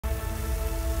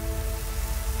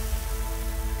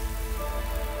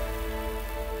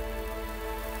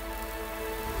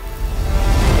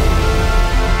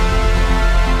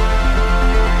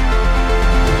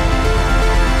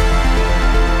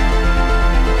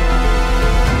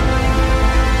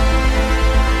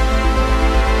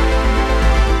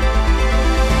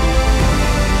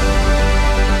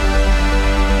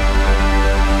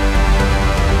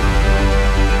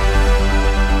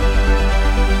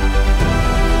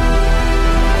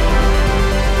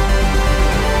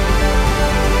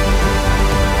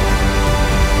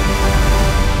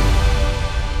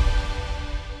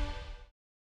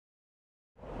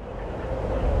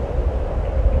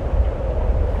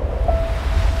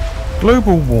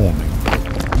Global warming,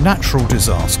 natural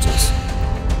disasters,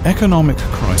 economic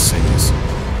crises,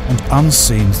 and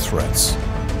unseen threats.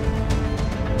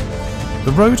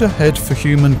 The road ahead for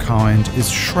humankind is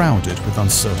shrouded with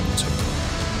uncertainty.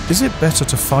 Is it better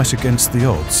to fight against the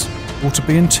odds, or to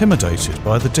be intimidated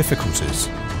by the difficulties?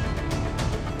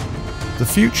 The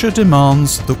future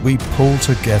demands that we pull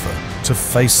together to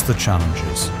face the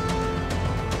challenges.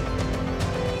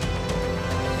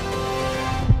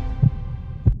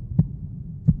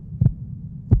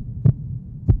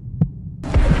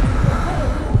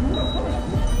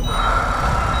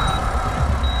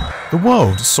 The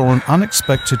world saw an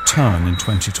unexpected turn in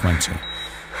 2020.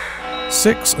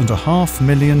 6.5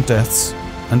 million deaths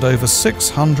and over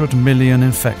 600 million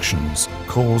infections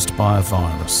caused by a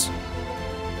virus.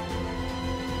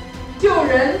 救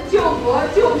人、救国、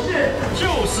救世，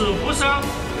救死扶伤。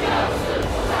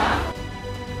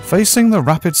 Facing the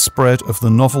rapid spread of the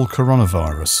novel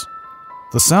coronavirus,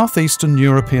 the southeastern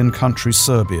European country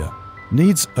Serbia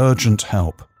needs urgent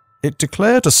help. It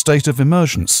declared a state of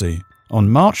emergency on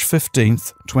March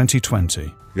 15th,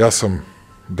 2020. Ja sam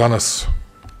danas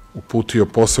uputio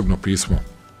posebno pismo,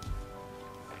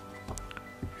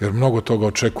 jer mnogo toga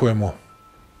očekujemo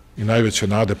i najveće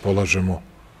nade polažemo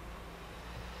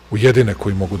u jedine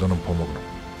koji mogu da nam pomognu.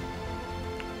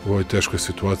 U ovoj teškoj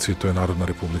situaciji to je Narodna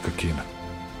Republika Kina.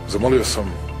 Zamolio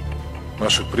sam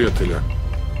našeg prijatelja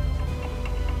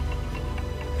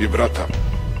i brata,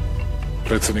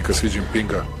 predsjednika Xi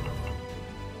Jinpinga.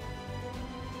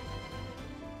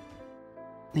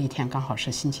 那一天刚好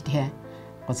是星期天，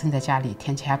我正在家里，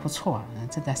天气还不错，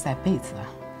正在晒被子，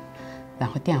然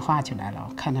后电话就来了，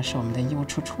我看到是我们的医务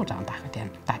处处长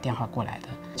打电话过来的，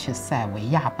去塞维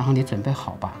亚，然后你准备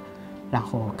好吧，然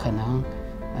后可能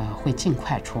会尽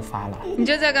快出发了。你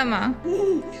这在干嘛？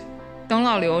等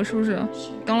老刘是不是？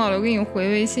等老刘给你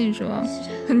回微信是吧？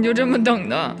你就这么等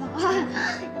的？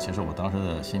其实我当时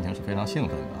的心情是非常兴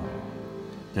奋的。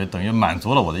 就等于满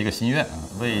足了我的一个心愿啊，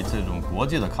为这种国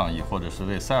际的抗疫，或者是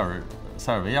为塞尔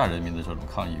维亚人民的这种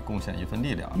抗疫贡献一份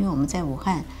力量。因为我们在武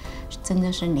汉真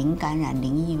的是零感染、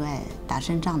零意外，打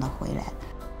胜仗的回来。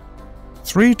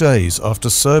3 days after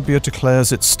Serbia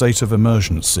declares its state of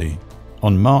emergency,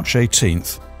 on March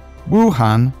 18th,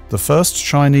 Wuhan, the first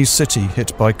Chinese city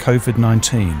hit by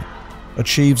COVID-19,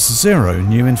 achieves 0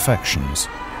 new infections,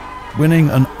 winning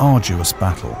an arduous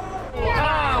battle.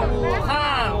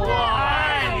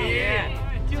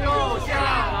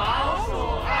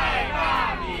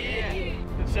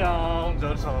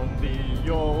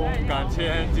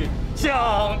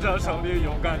 向着胜利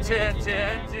勇敢前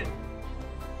进。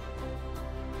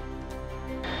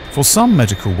For some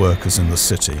medical workers in the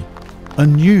city, a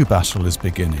new battle is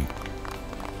beginning.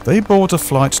 They board a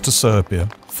flight to Serbia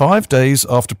 5 days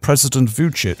after President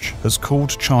Vučić has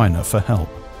called China for help.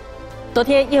 昨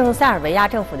天应塞尔维亚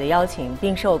政府的邀请，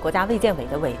并受国家卫健委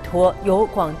的委托，由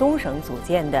广东省组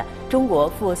建的中国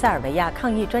赴塞尔维亚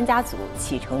抗疫专家组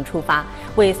启程出发，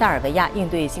为塞尔维亚应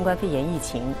对新冠肺炎疫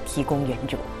情提供援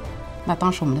助。那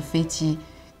当时我们的飞机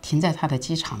停在他的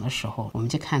机场的时候，我们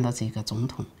就看到这个总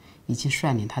统已经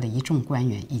率领他的一众官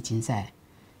员已经在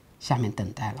下面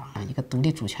等待了。一个独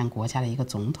立主权国家的一个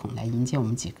总统来迎接我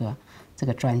们几个这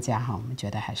个专家哈，我们觉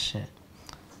得还是。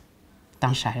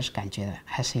 当时还是感觉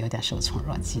还是有点受宠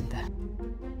若惊的，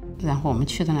然后我们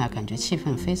去的呢，感觉气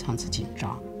氛非常之紧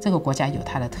张。这个国家有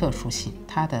它的特殊性，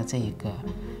它的这个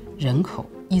人口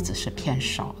一直是偏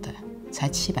少的，才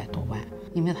700多万，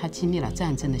因为它经历了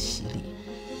战争的洗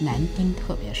礼，男丁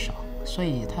特别少，所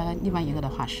以它另外一个的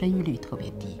话，生育率特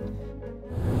别低。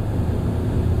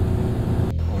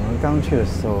我们刚去的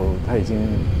时候，它已经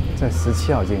在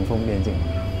17号已经封边境了，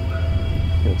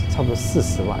有差不多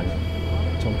40万人。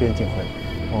 从边境回来，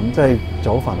我们在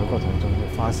走访的过程中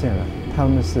就发现了，他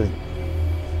们是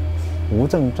无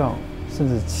症状甚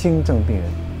至轻症病人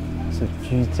是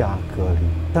居家隔离，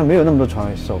但没有那么多床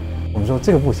位收。我们说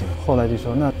这个不行，后来就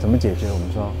说那怎么解决？我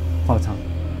们说方舱。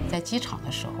在机场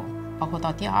的时候，包括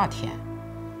到第2天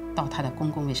到他的公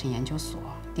共卫生研究所，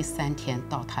第3天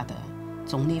到他的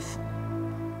总理府，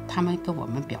他们跟我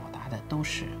们表达的都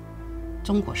是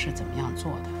中国是怎么样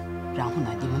做的。 然后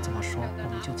呢，你们怎么说，我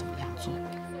们就怎么样做。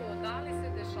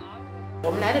我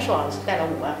们来的时候是带了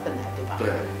5万份来，对吧？对。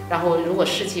然后如果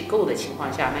试剂够的情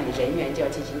况下，那你人员就要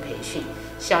进行培训，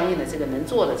相应的这个能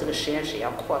做的这个实验室要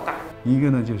扩大。一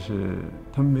个呢，就是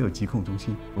他们没有疾控中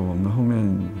心，我们后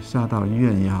面下到医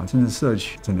院也好，甚至社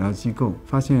区诊疗机构，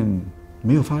发现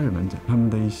没有发热门诊，他们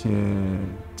的一些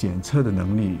检测的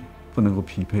能力不能够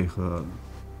匹配和。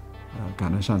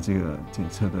 赶得上这个检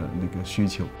测的那个需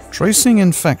求。Tracing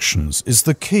infections is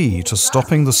the key to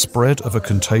stopping the spread of a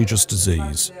contagious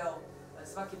disease.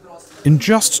 In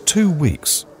just 2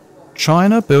 weeks,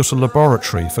 China built a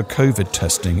laboratory for COVID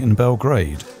testing in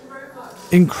Belgrade,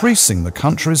 increasing the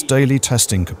country's daily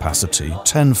testing capacity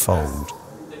tenfold.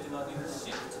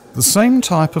 The same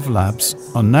type of labs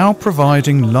are now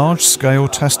providing large-scale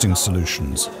testing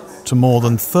solutions to more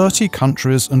than 30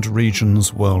 countries and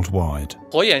regions worldwide.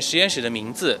 火眼实验室的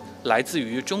名字来自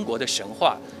于中国的神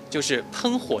话，就是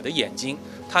喷火的眼睛，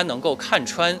它能够看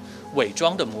穿伪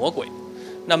装的魔鬼。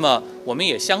那么，我们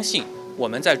也相信，我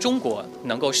们在中国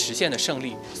能够实现的胜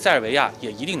利，塞尔维亚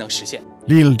也一定能实现。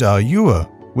Lil Dayua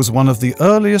was one of the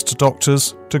earliest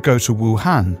doctors to go to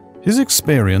Wuhan. His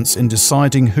experience in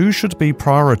deciding who should be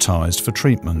prioritized for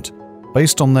treatment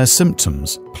based on their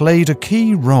symptoms played a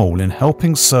key role in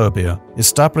helping Serbia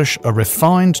establish a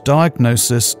refined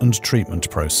diagnosis and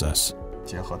treatment process.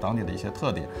 结合当地的一些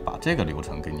特点，把这个流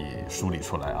程给你梳理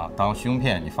出来啊。当胸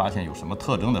片你发现有什么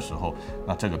特征的时候，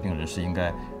那这个病人是应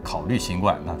该考虑新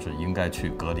冠，那是应该去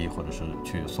隔离或者是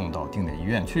去送到定点医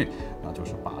院去。那就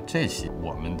是把这些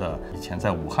我们的以前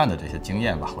在武汉的这些经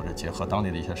验吧，或者结合当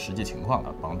地的一些实际情况，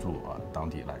帮助当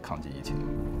地来抗击疫情。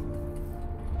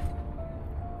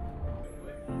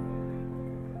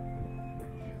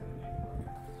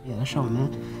有的时候我们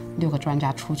6个专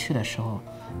家出去的时候，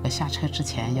下车之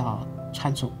前要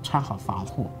穿好防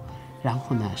护，然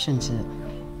后呢，甚至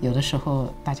有的时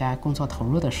候大家工作投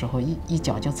入的时候，一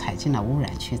脚就踩进了污染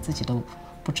区，自己都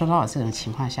不知道。这种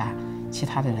情况下，其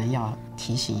他的人要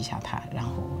提醒一下他，然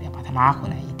后要把他拉回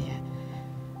来一点。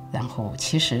然后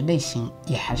其实内心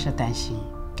也还是担心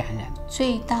感染。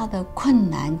最大的困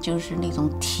难就是那种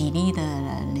体力的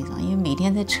那种，因为每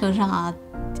天在车上啊，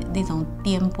那种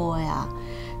颠簸呀，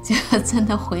就真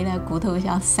的回来骨头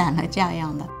像散了架一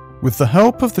样的。With the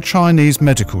help of the Chinese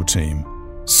medical team,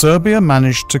 Serbia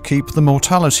managed to keep the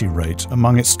mortality rate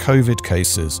among its COVID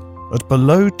cases at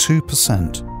below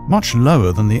 2%, much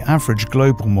lower than the average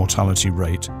global mortality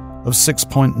rate of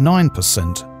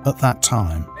 6.9% at that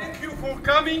time. Thank you for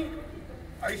coming.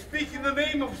 I speak in the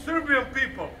name of Serbian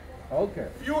people. Okay.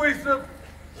 You as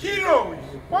heroes.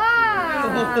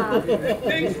 Wow!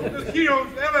 Thanks to the heroes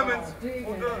elements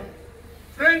of the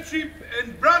friendship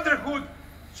and brotherhood,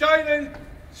 China and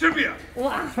Serbia.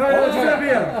 Wow! China,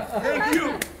 Serbia. Thank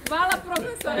you. Hvala,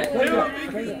 profesore. Never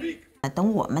make you speak.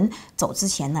 等我们走之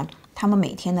前呢，他们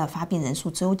每天的发病人数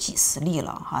只有几十例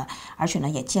了哈，而且呢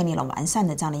也建立了完善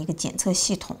的这样的一个检测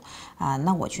系统啊。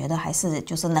那我觉得还是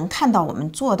就是能看到我们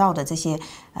做到的这些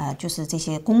就是这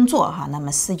些工作哈，那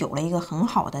么是有了一个很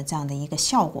好的这样的一个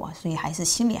效果，所以还是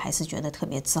心里还是觉得特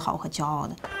别自豪和骄傲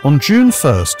的。On June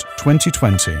 1st,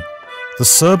 2020, the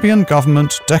Serbian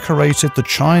government decorated the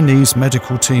Chinese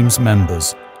medical team's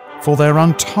members for their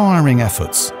untiring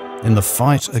efforts in the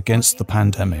fight against the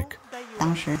pandemic.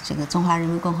 当时这个中华人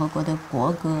民共和国的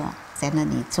国歌在那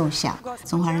里奏响，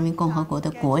中华人民共和国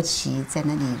的国旗在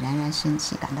那里冉冉升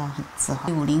起，感到很自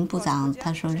豪。武林部长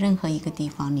他说，任何一个地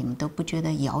方你们都不觉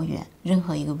得遥远，任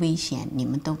何一个危险你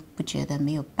们都不觉得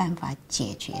没有办法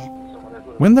解决。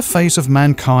When the fate of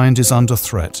mankind is under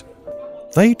threat,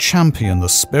 they champion the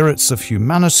spirits of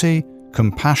humanity,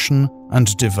 compassion, and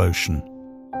devotion.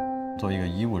 作为一个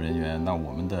医务人员，那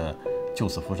我们的救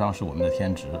死扶伤是我们的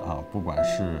天职啊，不管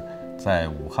是在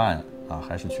武汉啊，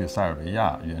还是去塞尔维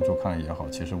亚援助抗疫也好，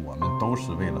其实我们都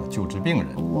是为了救治病人。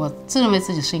我自认为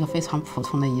自己是一个非常普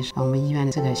通的医生，我们医院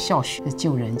的这个校训“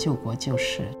救人、救国、救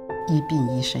世，医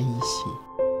病医身医心”。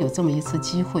有这么一次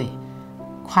机会，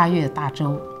跨越大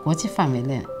洲、国际范围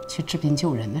内去治病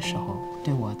救人的时候，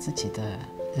对我自己的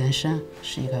人生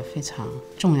是一个非常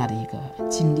重要的一个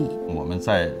经历。我们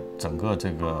在整个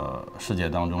这个世界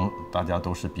当中，大家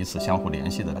都是彼此相互联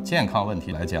系的。健康问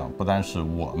题来讲，不单是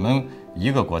我们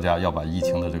一个国家要把疫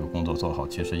情的这个工作做好，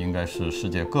其实应该是世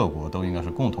界各国都应该是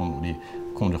共同努力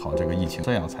控制好这个疫情，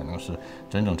这样才能是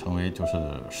真正成为就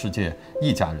是世界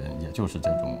一家人，也就是这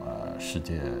种世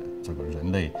界这个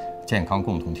人类健康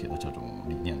共同体的这种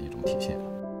理念的一种体现。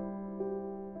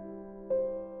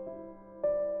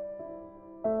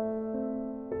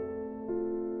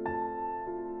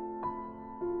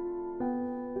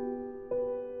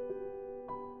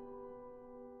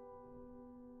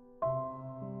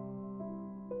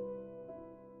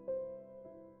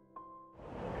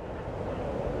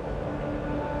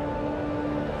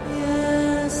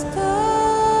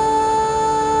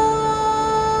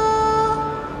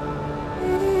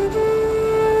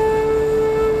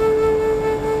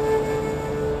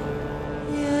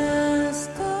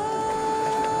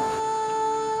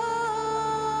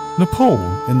Nepal,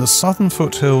 in the southern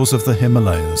foothills of the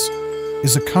Himalayas,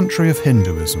 is a country of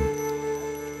Hinduism.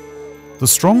 The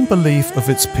strong belief of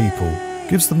its people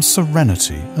gives them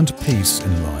serenity and peace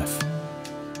in life.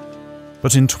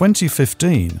 But in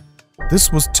 2015,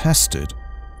 this was tested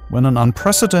when an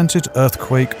unprecedented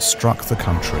earthquake struck the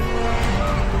country.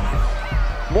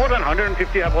 More than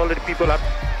 150 people have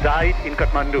died in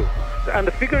Kathmandu, and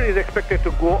the figure is expected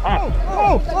to go up.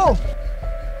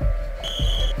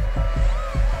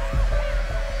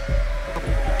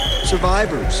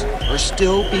 Survivors are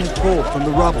still being pulled from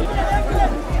the rubble.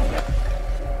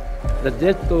 The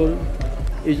death toll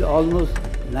is almost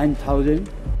 9,000,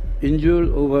 injured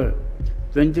over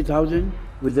 20,000,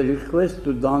 with the request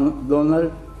to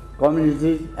donor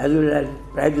communities as well as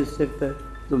private sector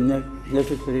to make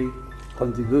necessary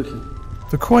contributions.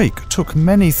 The quake took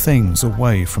many things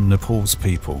away from Nepal's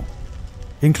people,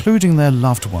 including their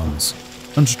loved ones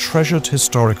and treasured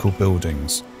historical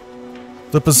buildings.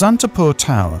 The Basantapur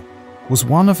Tower was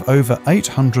one of over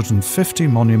 850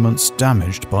 monuments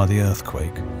damaged by the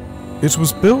earthquake. It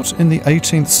was built in the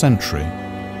 18th century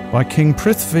by King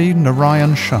Prithvi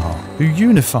Narayan Shah, who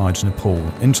unified Nepal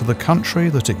into the country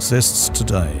that exists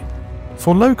today.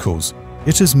 For locals,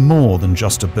 it is more than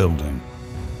just a building.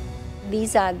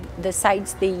 These are the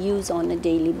sites they use on a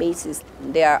daily basis.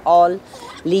 They are all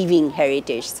living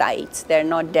heritage sites. They're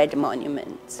not dead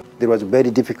monuments. It was very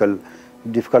difficult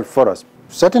for us.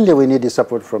 Certainly we need the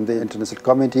support from the international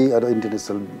community or the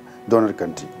international donor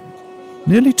country.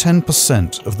 Nearly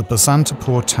 10% of the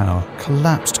Basantapur Tower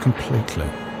collapsed completely.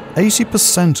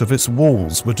 80% of its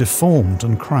walls were deformed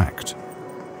and cracked.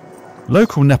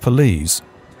 Local Nepalese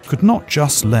could not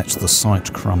just let the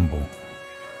site crumble.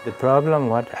 The problem,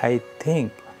 what I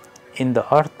think, in the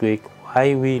earthquake,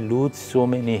 why we lose so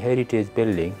many heritage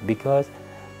buildings, because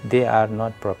they are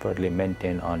not properly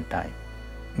maintained on time.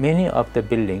 Many of the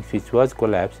buildings which was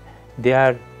collapsed, they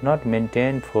are not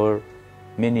maintained for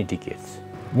many decades.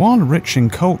 While rich in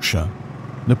culture,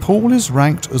 Nepal is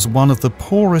ranked as one of the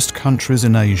poorest countries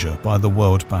in Asia by the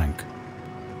World Bank.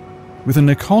 With an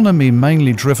economy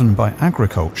mainly driven by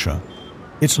agriculture,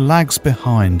 it lags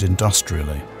behind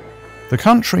industrially. The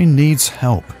country needs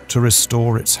help to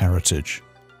restore its heritage.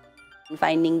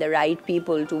 Finding the right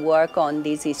people to work on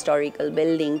these historical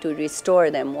buildings to restore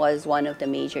them was one of the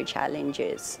major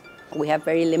challenges. We have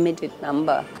very limited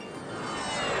number.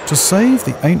 To save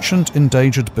the ancient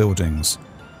endangered buildings,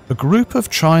 a group of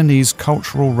Chinese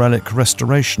cultural relic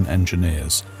restoration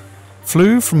engineers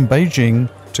flew from Beijing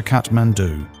to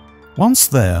Kathmandu. Once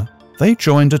there, they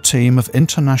joined a team of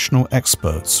international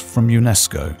experts from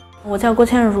UNESCO. 我叫郭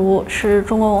倩如，是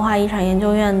中国文化遗产研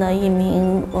究院的一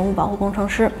名文物保护工程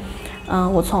师。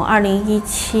我从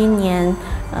2017年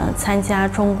参加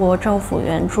中国政府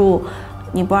援助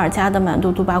尼泊尔加德满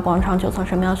都杜巴广场9层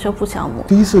神庙修复项目。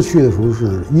第一次去的时候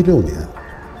是16年，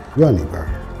院里边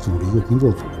组了一个工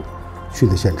作组去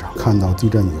的现场，看到地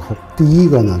震以后，第一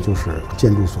个呢就是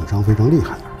建筑损伤非常厉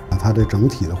害，它的整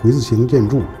体的回字形建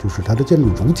筑，就是它的建筑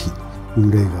主体，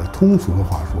用这个通俗的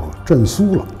话说，震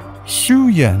酥了。Xu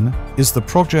Yan is the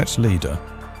project leader,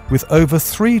 with over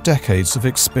 3 decades of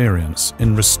experience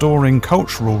in restoring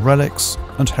cultural relics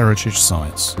and heritage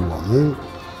sites. 我们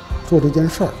做这件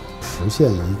事儿，实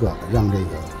现一个让这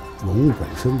个文物本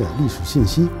身的历史信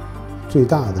息最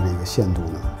大的这个限度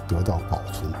呢得到保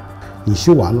存。你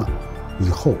修完了以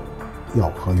后，要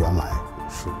和原来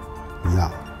是一样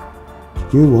的，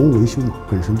因为文物维修嘛，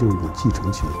本身就是一种继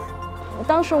承行为。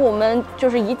 当时我们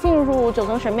就是一进入9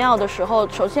层神庙的时候，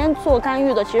首先做干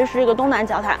预的其实是这个东南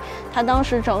角塔，它当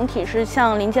时整体是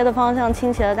向临街的方向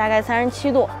倾斜了大概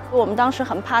37度。我们当时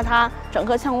很怕它整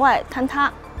个向外坍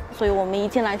塌，所以我们一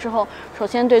进来之后，首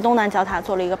先对东南角塔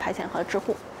做了一个排遣和治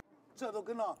护。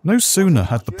No sooner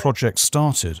had the project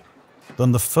started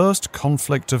than the first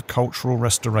conflict of cultural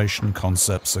restoration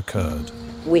concepts occurred.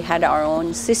 We had our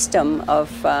own system of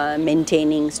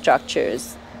maintaining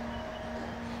structures.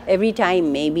 Every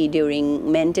time, maybe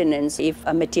during maintenance, if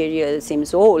a material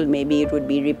seems old, maybe it would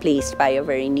be replaced by a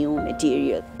very new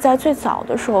material. 在最早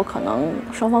的时候，可能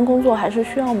双方工作还是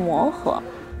需要磨合。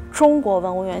中国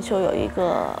文物研修有一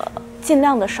个尽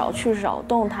量的少去扰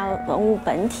动它文物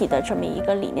本体的这么一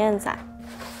个理念在。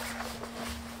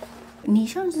你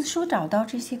上次说找到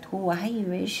这些图，我还以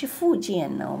为是复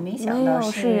件呢，我没想到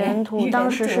是原图。当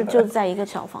时是就在一个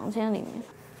小房间里面。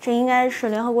 这应该是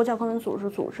联合国教科文组织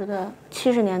组织的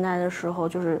70年代的时候，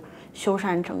就是修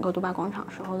缮整个杜巴广场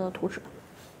时候的图纸。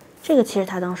这个其实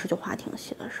他当时就画挺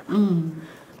细的，是吧？嗯，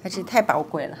还是太宝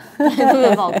贵了，对，特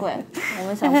别宝贵。我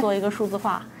们想做一个数字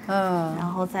化，然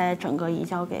后再整个移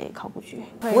交给考古局。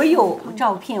我有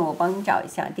照片，我帮你找一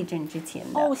下地震之前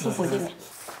的。哦，谢谢。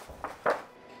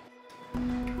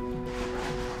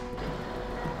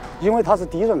因为它是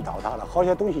地震倒塌了，好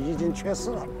些东西已经缺失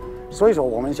了。 所以说，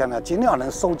我们现在尽量能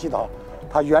收集到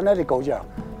它原来的构件，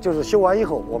就是修完以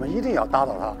后，我们一定要达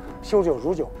到它修旧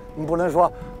如旧。你不能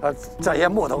说这些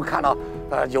木头看到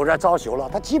有点早朽了，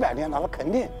它几百年了，它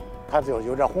肯定它就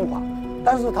有点红化，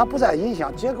但是它不在影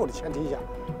响结构的前提下，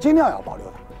尽量要保留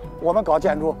它。我们搞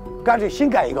建筑，干脆新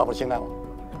盖一个不行了吗？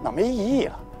那没意义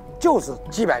了，就是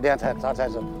几百年它才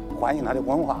是反映它的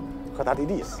文化和它的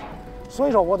历史。所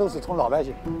以说我都是从老百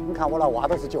姓，你看我那瓦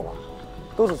都是旧瓦，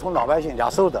都是从老百姓家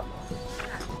收的。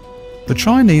The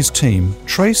Chinese team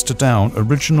traced down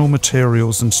original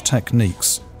materials and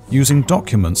techniques using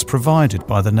documents provided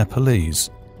by the Nepalese.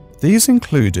 These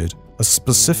included a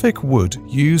specific wood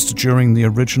used during the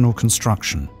original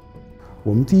construction.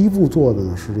 我们第一步做的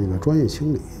呢是这个专业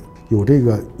清理，有这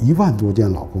个1万多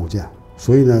件老构件，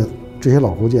所以呢这些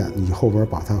老构件你后边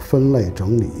把它分类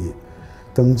整理、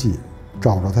登记，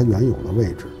找到它原有的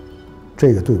位置，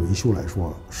这个对维修来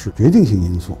说是决定性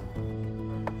因素。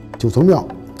九层庙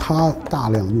它大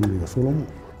量用这个梭罗木，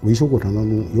维修过程当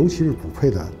中，尤其是补配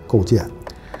的构件，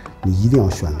你一定要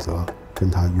选择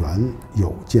跟它原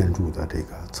有建筑的这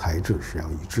个材质是要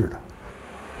一致的。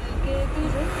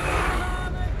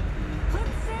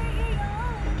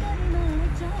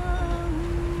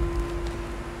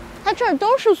它这儿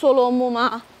都是梭罗木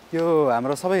吗？ यो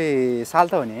हाम्रो सबै साल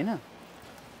त हो नि हैन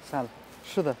साल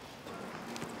是的。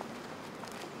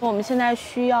我们现在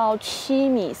需要7.3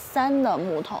米的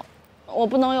木头，我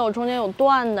不能有中间有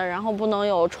断的，然后不能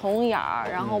有重眼儿，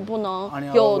然后不能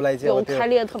有开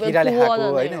裂特别多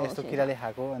的那种。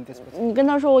你跟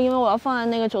他说，因为我要放在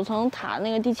那个9层塔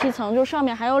那个第7层，就上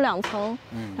面还有2层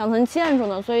建筑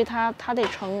呢，所以它得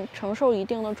承受一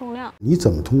定的重量。你怎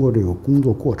么通过这个工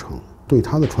作过程，对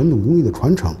它的传统工艺的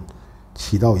传承，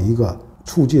起到一个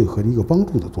促进和一个帮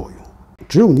助的作用？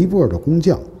只有尼泊尔的工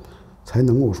匠，才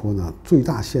能够说呢，最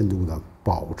大限度的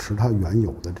保持它原有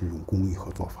的这种工艺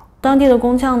和做法。当地的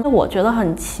工匠，我觉得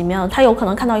很奇妙，他有可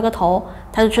能看到一个头，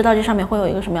他就知道这上面会有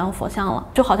一个什么样的佛像了，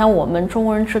就好像我们中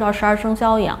国人知道12生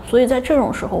肖一样。所以在这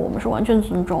种时候，我们是完全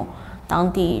尊重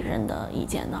当地人的意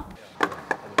见的。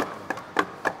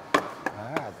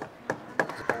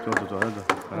走。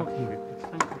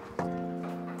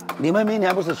你们明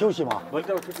天不是休息吗？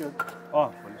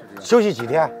休息几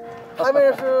天？他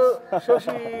们是休息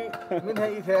明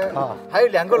天1天啊，还有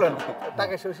2个人，大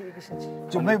概休息1个星期。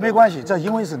就没关系，这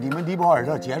因为是你们尼泊尔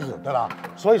的节日，对吧？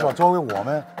所以说，作为我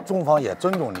们中方也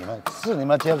尊重你们，是你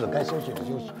们节日该休息的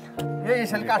休息。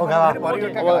OK 吧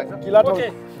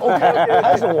？OK，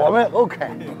 还是我们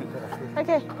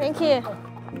OK。OK，Thank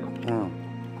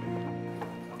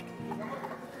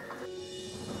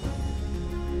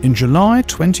you。In July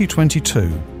 2022,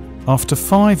 after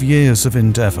 5 years of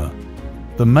endeavour,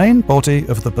 the main body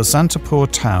of the Basantapur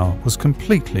Tower was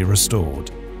completely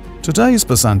restored. Today's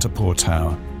Basantapur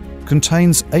Tower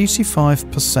contains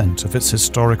 85% of its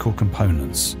historical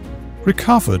components.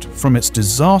 Recovered from its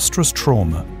disastrous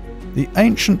trauma, the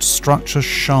ancient structure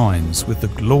shines with the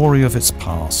glory of its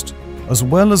past, as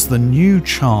well as the new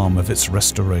charm of its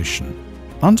restoration.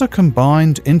 Under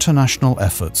combined international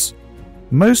efforts,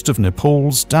 most of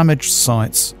Nepal's damaged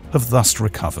sites have thus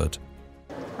recovered.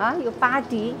 Yo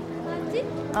party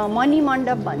मणि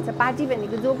मण्डप भन्छ party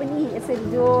भनेको जो पनि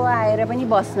यसरी जो आएर पनि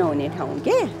बस्न हुने ठाउँ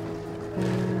के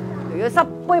यो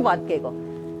सबै भत्केको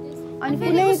अनि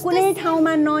कुनै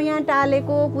ठाउँमा नयाँ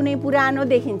टालेको कुनै पुरानो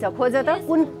देखिन्छ खोज त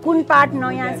कुन पार्ट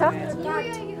नयाँ छ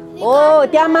हो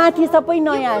त्यहाँ माथि सबै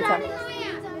नयाँ छ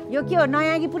यो के हो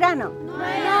नयाँ कि पुरानो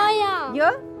नयाँ यो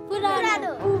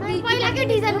पुरानो पहिलाकै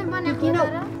डिजाइन बनाएको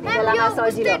मैम यो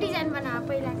सजिलो डिजाइन बनाएको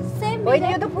पहिला होइन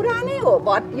यो त पुरानै हो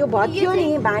यो भत्कियो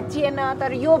नि भाँचिएन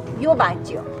तर यो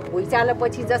भाँचियो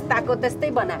भुइँचालोपछि जस्ताको त्यस्तै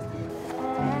बनाएको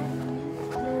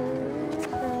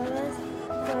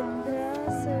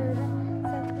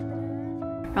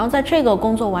然后在这个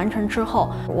工作完成之后，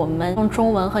我们用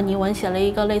中文和尼文写了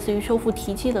一个类似于修复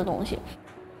题记的东西。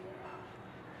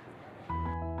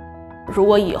如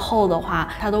果以后的话，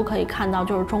他都可以看到，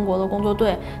就是中国的工作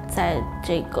队在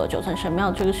这个9层神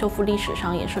庙这个修复历史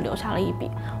上也是留下了一笔。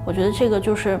我觉得这个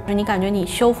就是你感觉你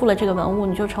修复了这个文物，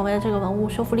你就成为了这个文物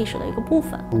修复历史的一个部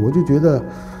分。我就觉得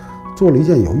做了一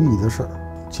件有意义的事儿，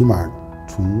起码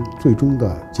从最终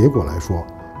的结果来说，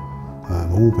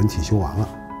文物本体修完了。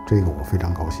 这个我非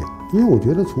常高兴，因为我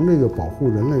觉得从这个保护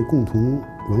人类共同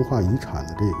文化遗产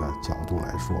的这个角度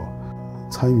来说，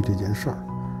参与这件事儿，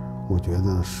我觉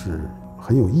得是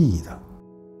很有意义的。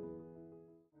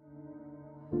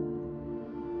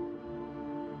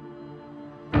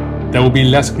There will be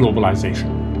less globalization.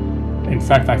 In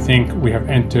fact, I think we have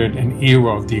entered an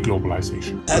era of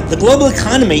deglobalization. The global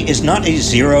economy is not a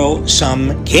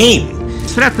zero-sum game. It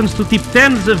threatens to tip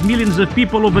tens of millions of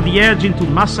people over the edge into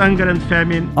mass hunger and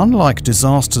famine. Unlike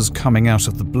disasters coming out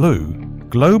of the blue,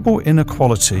 global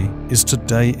inequality is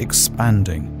today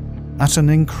expanding at an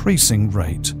increasing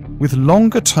rate, with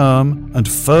longer-term and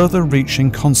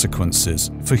further-reaching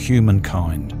consequences for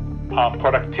humankind.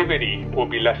 Productivity will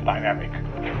be less dynamic.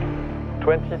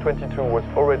 2022 was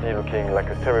already looking like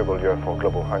a terrible year for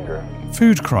global hunger.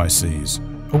 Food crises,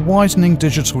 a widening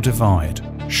digital divide,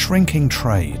 shrinking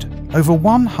trade. Over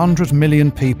 100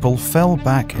 million people fell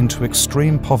back into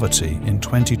extreme poverty in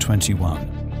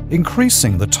 2021,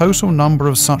 increasing the total number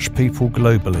of such people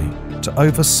globally to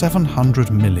over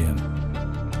 700 million.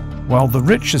 While the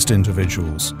richest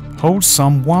individuals hold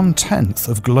some 1/10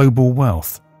 of global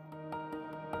wealth.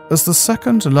 As the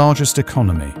second largest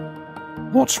economy,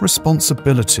 what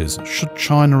responsibilities should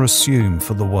China assume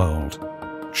for the world?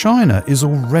 China is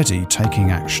already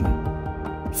taking action.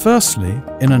 Firstly,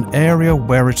 in an area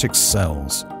where it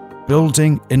excels,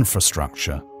 building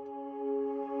infrastructure.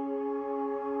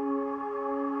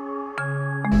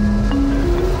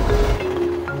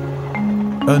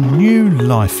 A new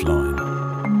lifeline.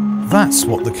 That's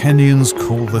what the Kenyans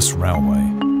call this railway.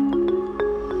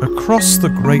 Across the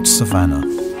Great Savannah,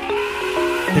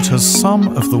 it has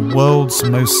some of the world's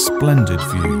most splendid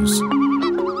views.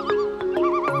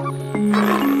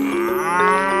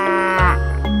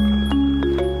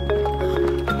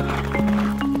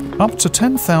 Up to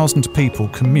 10,000 people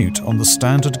commute on the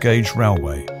standard gauge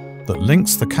railway that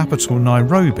links the capital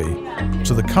Nairobi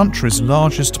to the country's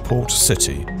largest port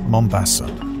city, Mombasa.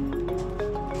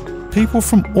 People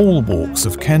from all walks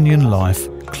of Kenyan life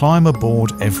climb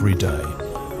aboard every day.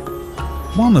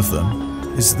 One of them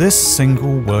is this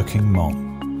single working mom.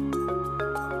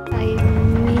 I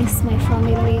miss my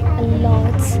family a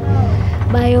lot,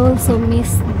 but I also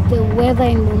miss the weather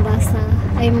in Mombasa.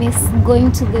 I miss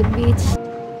going to the beach.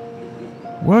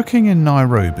 Working in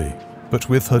Nairobi, but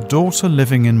with her daughter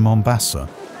living in Mombasa,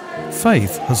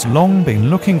 Faith has long been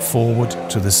looking forward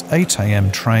to this 8 a.m.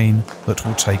 train that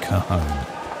will take her home.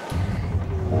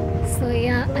 So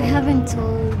yeah, I haven't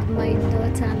told my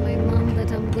daughter and my mom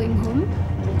that I'm going home.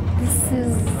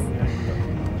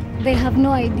 They have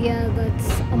no idea that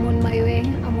I'm on my way.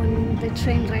 I'm on the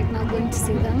train right now going to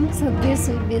see them. So this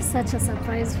will be such a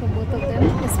surprise for both of them,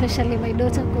 especially my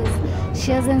daughter because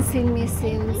she hasn't seen me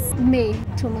since May,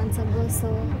 2 months ago. So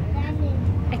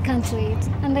I can't wait.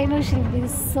 And I know she'll be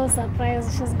so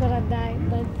surprised. She's gonna die,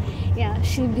 but yeah,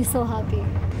 she'll be so happy.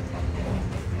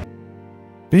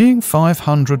 Being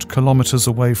 500 kilometers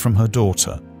away from her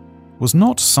daughter was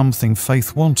not something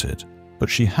Faith wanted, but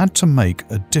she had to make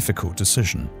a difficult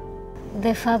decision.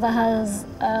 The father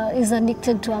is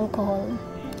addicted to alcohol,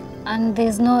 and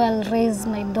there's no way I'll raise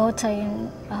my daughter in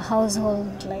a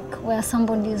household like where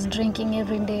somebody is drinking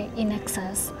every day in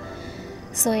excess.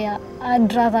 So yeah,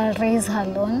 I'd rather raise her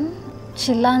alone.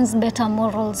 She learns better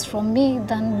morals from me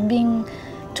than being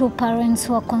two parents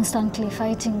who are constantly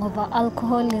fighting over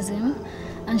alcoholism,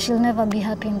 and she'll never be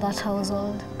happy in that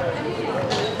household.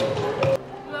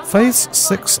 Faith's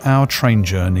 6-hour train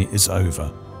journey is over,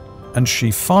 and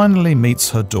she finally meets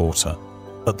her daughter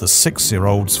at the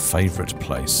 6-year-old's favourite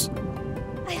place.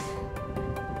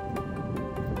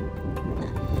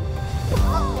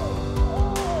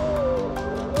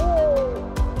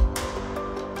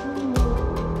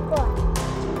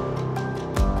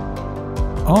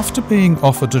 After being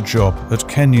offered a job at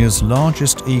Kenya's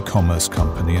largest e-commerce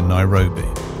company in Nairobi,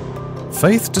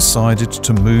 Faith decided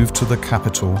to move to the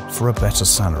capital for a better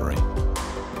salary.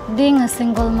 Being a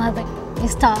single mother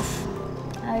is tough.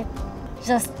 I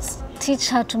just teach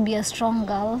her to be a strong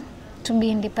girl, to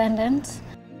be independent.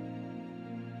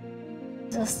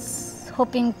 Just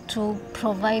hoping to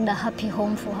provide a happy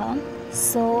home for her.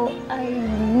 So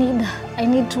I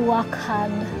need to work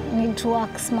hard, I need to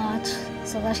work smart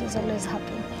so that she's always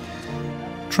happy.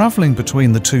 Travelling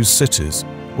between the two cities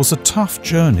was a tough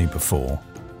journey before.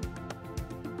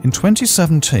 In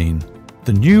 2017,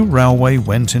 the new railway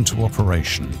went into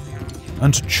operation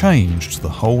and changed the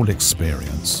whole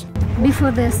experience.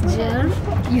 Before the SGR,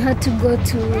 you had to go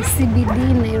to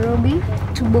CBD Nairobi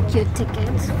to book your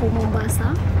ticket for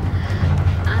Mombasa.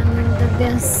 And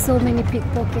there's so many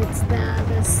pickpockets there,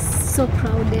 there's so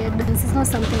crowded. This is not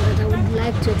something that I would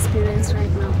like to experience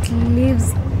right now. It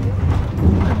leaves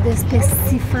at the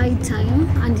specified time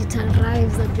and it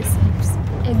arrives at the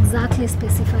exactly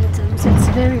specified time. So it's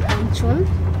very punctual.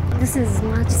 This is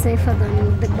much safer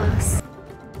than the bus.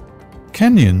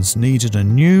 Kenyans needed a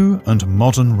new and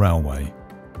modern railway.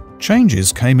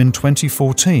 Changes came in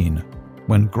 2014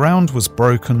 when ground was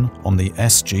broken on the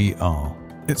SGR.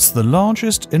 It's the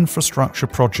largest infrastructure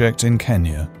project in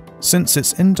Kenya since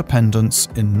its independence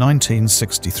in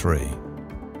 1963.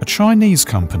 A Chinese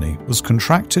company was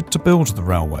contracted to build the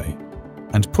railway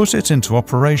and put it into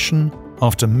operation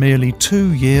after merely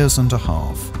 2 years and a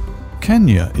half.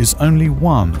 Kenya is only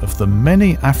one of the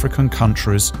many African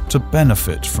countries to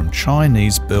benefit from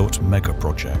Chinese-built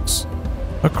megaprojects.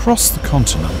 Across the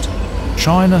continent,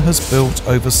 China has built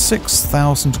over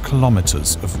 6,000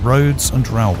 kilometers of roads and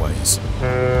railways,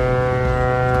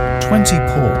 20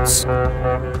 ports,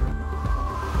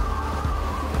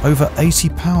 over 80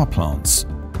 power plants,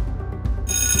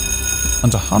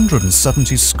 and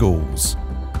 170 schools.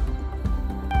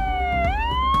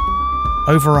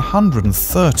 Over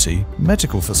 130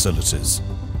 medical facilities.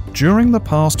 During the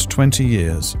past 20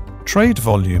 years, trade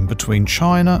volume between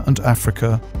China and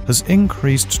Africa has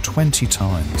increased 20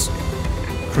 times,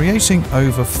 creating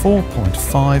over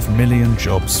 4.5 million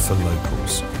jobs for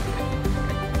locals.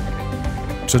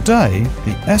 Today,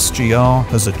 the SGR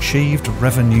has achieved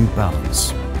revenue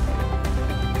balance.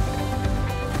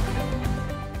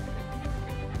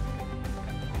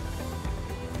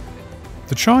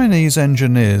 The Chinese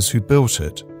engineers who built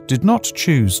it did not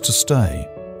choose to stay.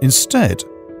 Instead,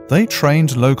 they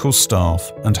trained local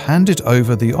staff and handed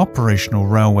over the operational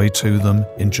railway to them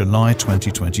in July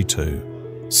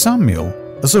 2022. Samuel,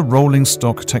 as a rolling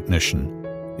stock technician,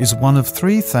 is one of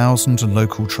 3,000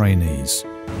 local trainees.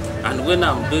 And when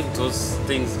I'm doing those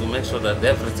things to make sure that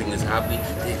everything is happy,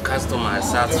 the customer is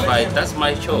satisfied, that's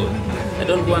my job. I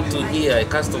don't want to hear a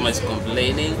customer is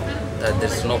complaining that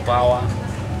there's no power,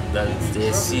 that the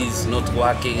AC is not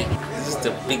working. This is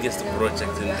the biggest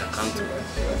project in the country.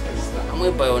 I'm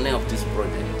a pioneer of this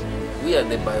project. We are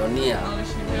the pioneer.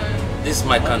 This is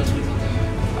my country.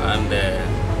 And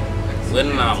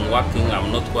when I'm working,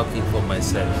 I'm not working for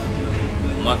myself.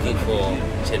 I'm working for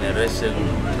generation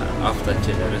after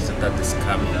generation that is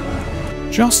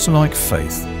coming. Just like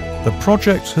faith, the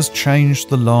project has changed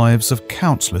the lives of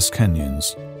countless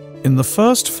Kenyans. In the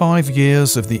first 5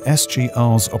 years of the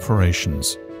SGR's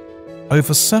operations,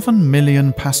 over 7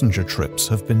 million passenger trips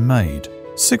have been made.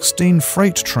 16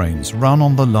 freight trains run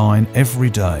on the line every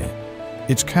day.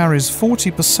 It carries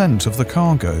 40% of the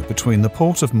cargo between the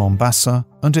port of Mombasa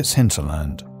and its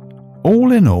hinterland.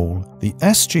 All in all, the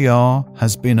SGR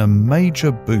has been a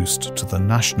major boost to the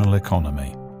national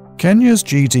economy. Kenya's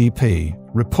GDP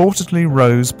reportedly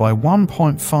rose by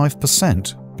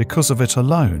 1.5% because of it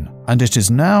alone, and it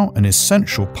is now an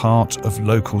essential part of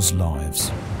locals' lives.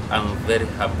 I'm very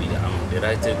happy. I'm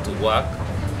delighted to work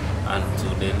and to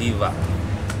deliver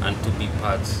and to be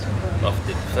part of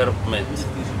the development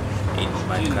in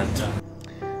my country.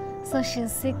 So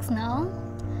she's 6 now,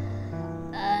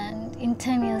 and in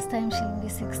 10 years' time she'll be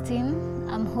 16.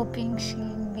 I'm hoping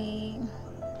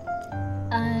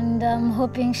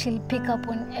she'll pick up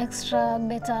on extra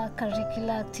better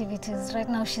curricular activities. Right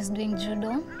now she's doing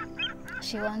judo.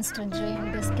 She wants to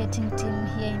join the skating team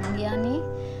here in Diani.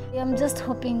 I'm just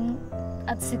hoping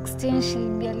at 16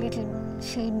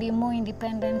 she'll be more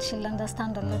independent, she'll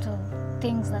understand a lot of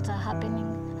things that are happening.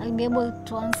 I'll be able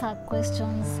to answer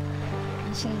questions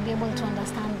and she'll be able to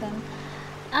understand them.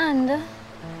 And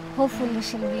hopefully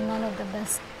she'll be in one of the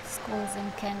best schools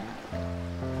in Kenya.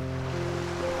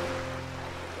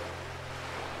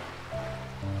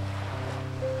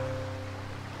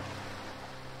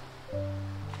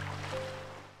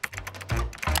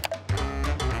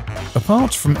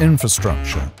 Apart from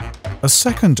infrastructure, a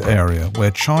second area where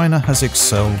China has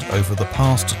excelled over the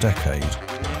past decade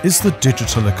is the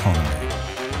digital economy.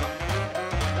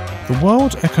 The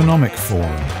World Economic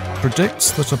Forum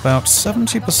predicts that about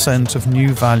 70% of new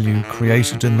value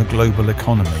created in the global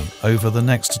economy over the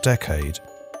next decade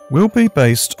will be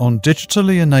based on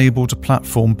digitally enabled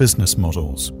platform business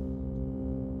models.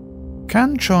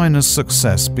 Can China's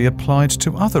success be applied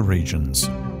to other regions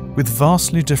with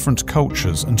vastly different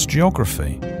cultures and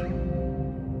geography?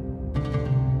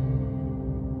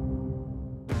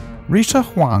 Rita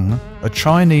Huang, a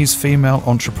Chinese female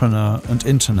entrepreneur and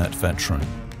internet veteran,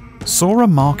 saw a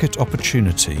market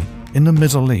opportunity in the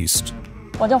Middle East.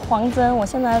 我叫黄真，我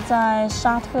现在在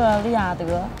沙特利雅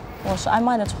得，我是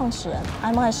IMI 的创始人。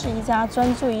IMI 是一家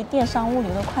专注于电商物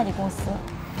流的快递公司。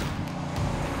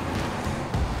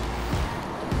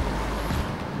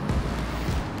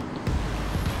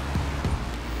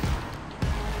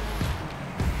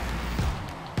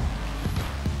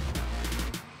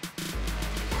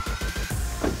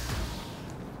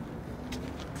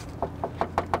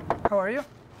 How are you?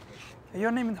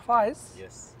 Your name is Faiz?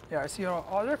 Yes. Yeah, I see your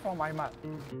order from IMAT.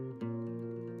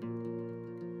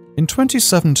 In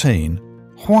 2017,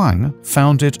 Huang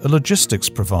founded a logistics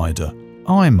provider,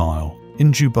 iMile,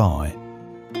 in Dubai.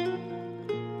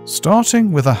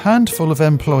 Starting with a handful of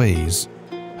employees,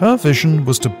 her vision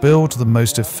was to build the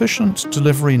most efficient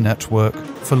delivery network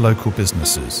for local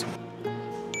businesses.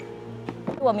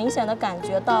 我明显地感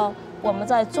觉到，我们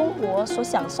在中国所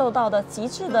享受到的极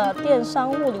致的电商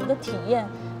物流的体验，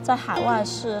在海外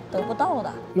是得不到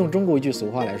的。用中国一句俗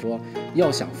话来说，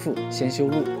要想富，先修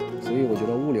路。所以我觉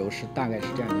得物流是大概是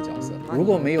这样一个角色。如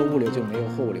果没有物流，就没有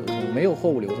货物流通；没有货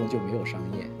物流通，就没有商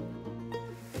业。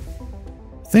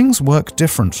 Things work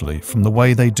differently from the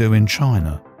way they do in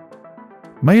China.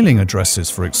 Mailing addresses,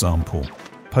 for example,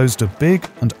 posed a big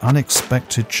and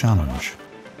unexpected challenge.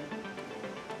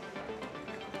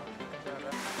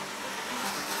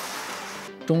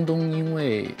 中东因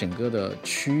为整个的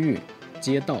区域、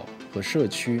街道和社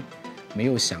区没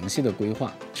有详细的规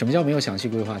划。什么叫没有详细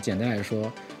规划？简单来说，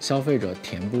消费者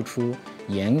填不出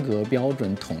严格标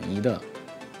准统一的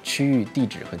区域地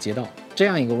址和街道，这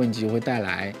样一个问题就会带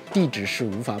来地址是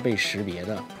无法被识别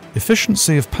的。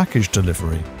 Efficiency of package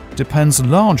delivery depends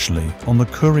largely on the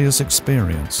courier's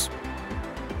experience.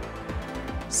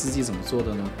 司机怎么做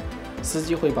的呢？司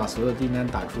机会把所有的订单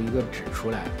打出一个纸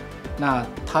出来，那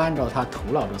他按照他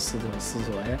头脑的思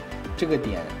索，哎，这个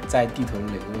点在地图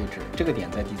哪个位置？这个点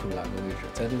在地图哪个位置？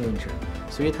在这个位置，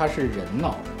所以他是人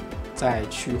脑再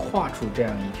去画出这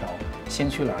样一条先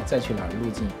去哪儿再去哪儿的路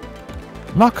径。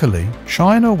 Luckily,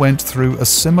 China went through a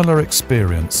similar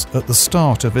experience at the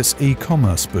start of its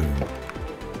e-commerce boom.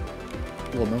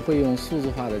 我们会用数字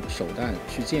化的手段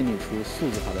去建立出数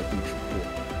字化的地址库，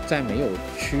在没有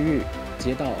区域、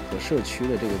街道和社区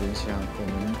的这个东西上，我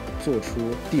们做出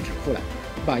地址库来，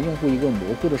把用户一个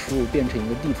模糊的输入变成一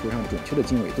个地图上准确的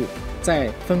经纬度。在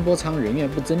分拨仓人员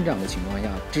不增长的情况下，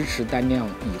支持单量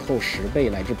以后10倍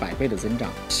乃至100倍的增长，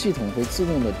系统会自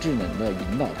动的智能的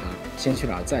引导它先去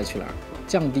哪儿再去哪儿。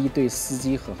 降低对司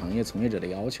机和行业从业者的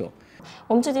要求。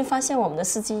我们最近发现，我们的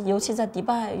司机，尤其在迪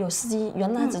拜，有司机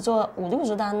原来只做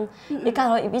50-60单，也干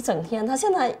了一整天，他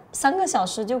现在3个小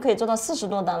时就可以做到40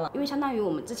多单了。因为相当于我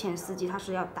们之前司机他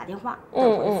是要打电话等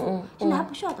回复，现在他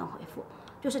不需要等回复，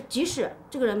就是即使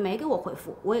这个人没给我回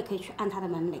复，我也可以去按他的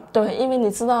门铃。对，因为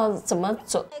你知道怎么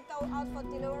走。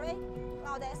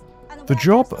The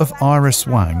job of Iris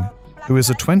Wang, who is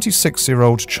a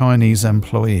 26-year-old Chinese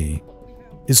employee,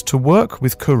 is to work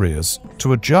with couriers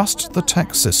to adjust the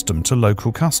tech system to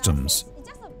local customs.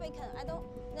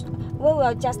 We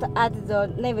will just add the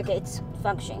navigate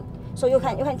function. So you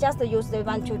can just use the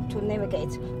one to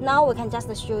navigate. Now we can just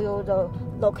show you the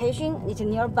location, it's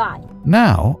nearby.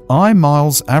 Now,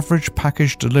 iMile's average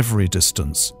package delivery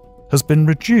distance has been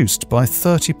reduced by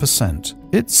 30%.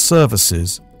 Its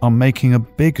services are making a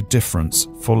big difference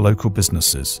for local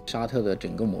businesses. 沙特的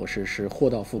整个模式是货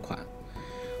到付款。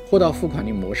 货到付款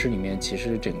的模式里面，其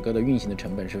实整个的运行的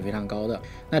成本是非常高的。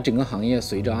那整个行业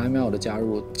随着 iMile 的加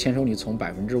入，签收率从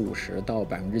50%到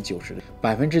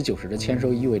90%，90%的签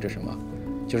收意味着什么？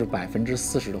就是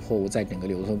40%的货物在整个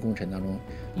流通过程当中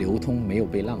流通没有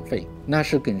被浪费，那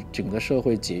是给整个社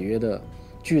会节约的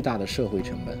巨大的社会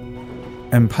成本。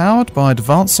Empowered by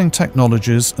advancing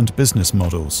technologies and business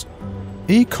models,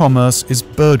 e-commerce is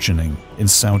burgeoning in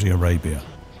Saudi Arabia,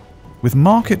 with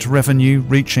market revenue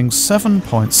reaching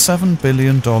 $7.7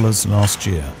 billion last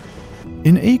year.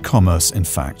 In e-commerce, in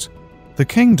fact, the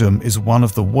kingdom is one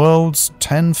of the world's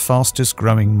 10 fastest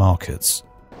growing markets.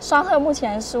 沙特目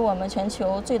前是我们全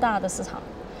球最大的市场，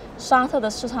沙特的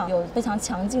市场有非常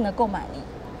强劲的购买力，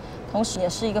同时也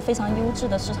是一个非常优质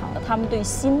的市场，他们对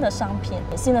新的商品、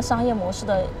新的商业模式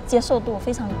的接受度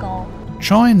非常高。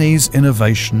Chinese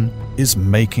innovation is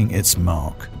making its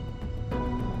mark.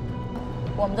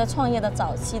 我们在创业的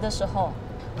早期的时候，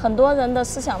很多人的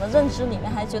思想的认知里面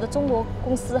还觉得中国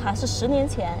公司还是10年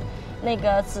前那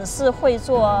个只是会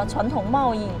做传统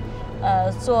贸易，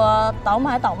做倒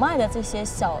买倒卖的这些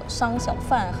小商小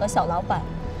贩和小老板。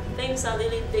Things are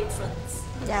really different,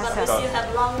 but we still have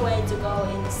a long way to go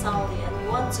in Saudi, and we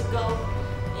want to go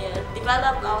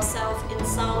develop ourselves in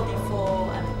Saudi for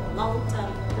a long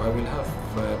term. I will have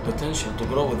potential to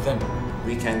grow with them.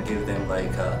 We can give them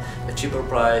like a cheaper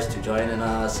price to join in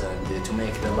us and to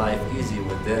make their life easy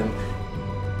with them.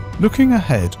 Looking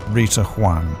ahead, Rita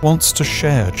Huang wants to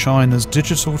share China's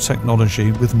digital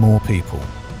technology with more people.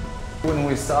 When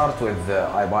we start with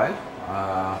iMile,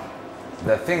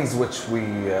 the things which we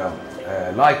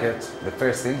like it, the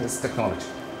first thing is technology.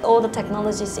 All the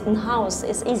technologies in-house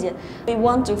is easier. We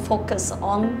want to focus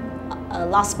on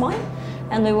last mile,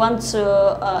 and we want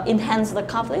to enhance the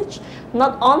coverage,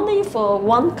 not only for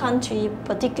one country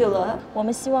particular. 我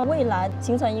们希望未来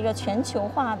形成一个全球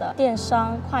化的电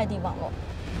商快递网络。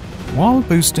While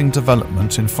boosting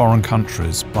development in foreign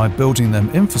countries by building them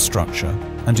infrastructure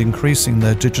and increasing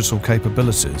their digital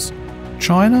capabilities,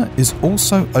 China is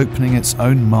also opening its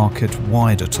own market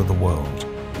wider to the world.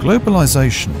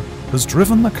 Globalization has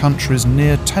driven the country's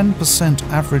near 10%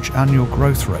 average annual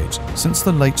growth rate since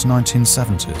the late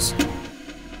 1970s.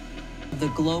 The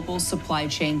global supply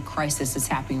chain crisis is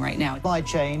happening right now. Supply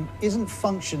chain isn't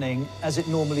functioning as it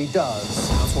normally does.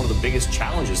 That's one of the biggest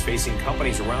challenges facing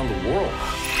companies around the world.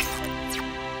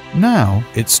 Now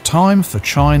it's time for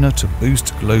China to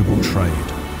boost global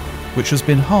trade, which has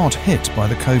been hard hit by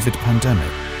the COVID pandemic.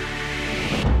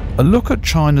 A look at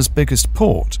China's biggest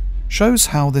port shows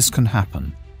how this can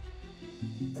happen.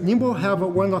 Ningbo have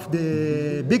one of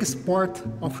the biggest port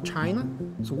of China,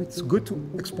 so it's good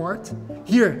to export.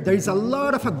 Here, there is a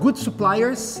lot of good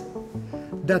suppliers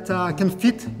that can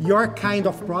fit your kind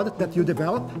of product that you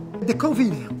develop. The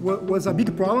COVID was a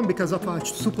big problem because of our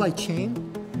supply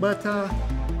chain, but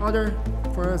other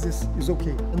for us is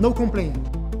okay. No complaint.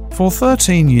 For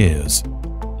 13 years,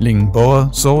 Ningbo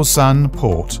Zhoushan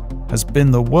Port has been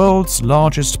the world's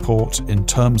largest port in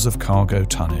terms of cargo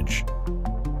tonnage.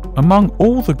 Among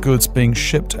all the goods being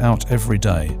shipped out every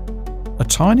day, a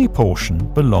tiny portion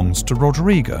belongs to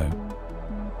Rodrigo.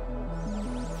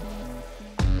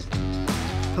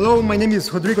 Hello, my name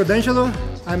is Rodrigo D'Angelo.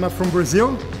 I'm from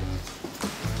Brazil.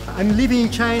 I'm living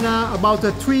in China about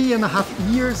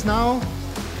 3.5 years now.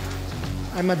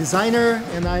 I'm a designer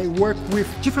and I work with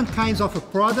different kinds of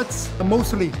products,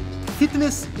 mostly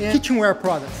fitness and kitchenware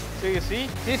products. So you see,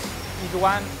 this is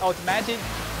one automatic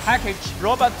package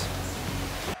robot.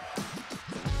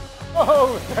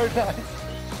 Oh, very nice.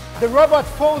 The robot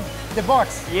folds the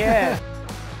box. Yeah.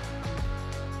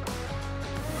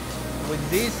 With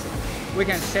this, we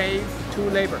can save 2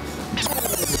 labors.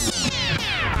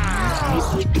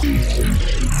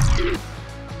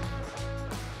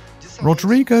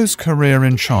 Rodrigo's career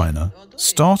in China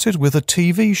started with a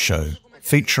TV show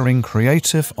featuring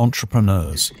creative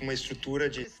entrepreneurs.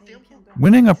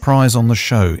 Winning a prize on the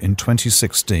show in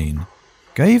 2016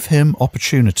 gave him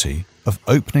opportunity of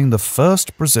opening the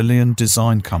first Brazilian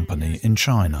design company in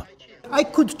China. I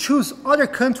could choose other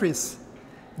countries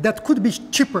that could be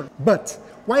cheaper, but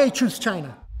why I choose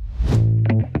China?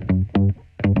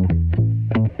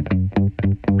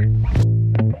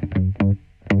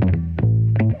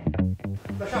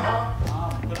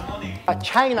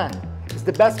 China is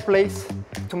the best place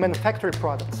to manufacture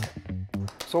products.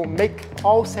 So make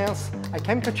all sense. I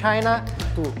came to China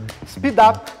to speed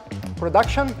up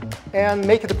production and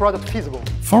make the product feasible.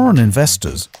 Foreign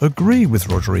investors agree with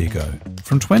Rodrigo.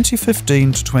 From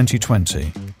 2015 to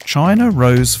 2020, China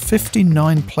rose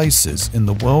 59 places in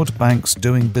the World Bank's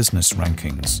Doing Business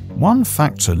rankings. One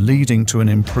factor leading to an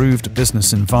improved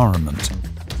business environment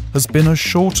has been a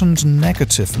shortened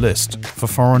negative list for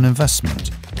foreign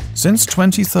investment. Since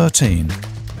 2013,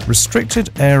 restricted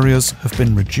areas have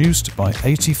been reduced by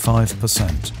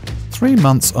 85%. 3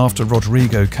 months after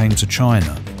Rodrigo came to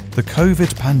China, the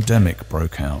COVID pandemic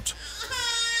broke out.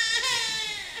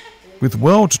 With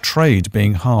world trade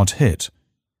being hard hit,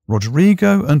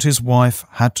 Rodrigo and his wife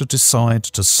had to decide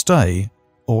to stay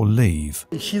or leave.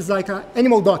 She's like an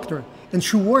animal doctor and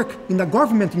she works in the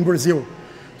government in Brazil.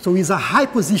 So it's a high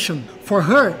position. For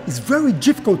her, it's very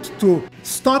difficult to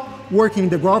stop working in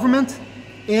the government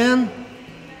and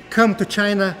come to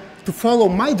China to follow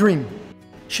my dream.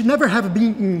 She never have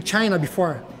been in China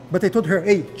before, but I told her,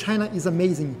 hey, China is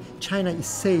amazing. China is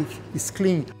safe, it's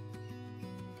clean.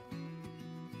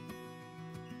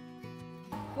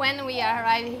 When we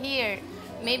arrive here,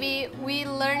 maybe we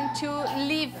learn to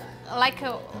live like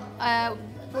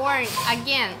born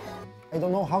again. I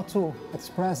don't know how to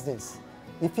express this.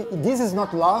 If this is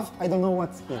not love, I don't know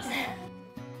what is.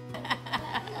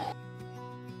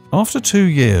 After 2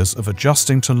 years of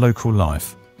adjusting to local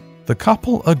life, the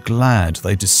couple are glad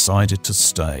they decided to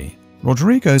stay.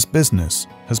 Rodrigo's business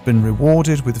has been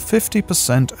rewarded with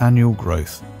 50% annual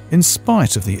growth, in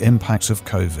spite of the impact of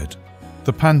COVID.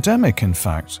 The pandemic, in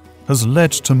fact, has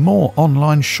led to more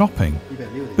online shopping,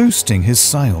 boosting his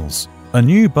sales. A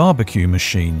new barbecue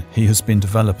machine he has been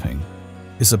developing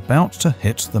is about to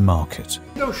hit the market.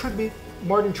 There should be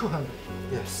more than 200.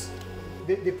 Yes.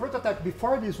 The prototype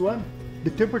before this one, the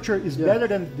temperature is better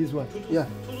than this one. Yeah.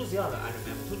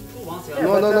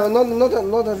 No,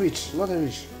 not a reach.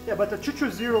 Yeah, but the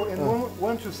 220 and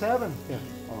 127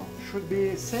 should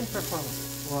be same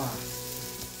performance. Wow.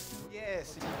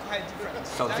 Yes, it's quite different.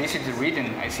 So this is the reason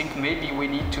I think maybe we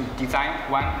need to design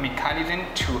one mechanism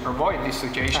to avoid this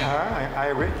situation. I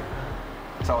agree.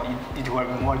 So it will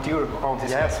be more durable.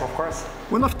 Yes, of course.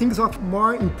 One of the things that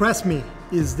more impressed me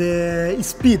is the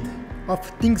speed of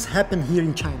things happen here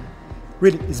in China.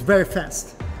 Really, it's very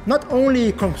fast. Not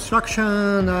only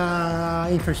construction,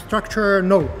 infrastructure,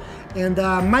 no. And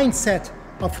the mindset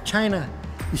of China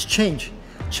is changed.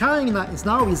 China is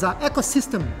now an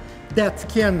ecosystem that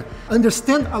can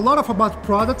understand a lot about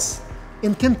products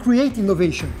and can create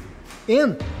innovation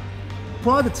and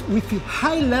products with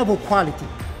high level quality.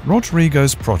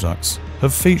 Rodrigo's products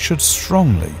have featured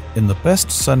strongly in the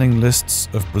best-selling lists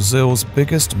of Brazil's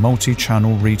biggest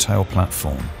multi-channel retail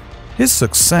platform. His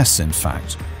success, in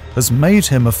fact, has made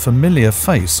him a familiar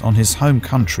face on his home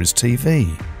country's TV.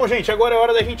 Bom, gente, agora é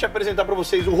hora da gente apresentar para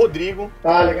vocês o Rodrigo.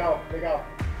 Ah, legal, legal.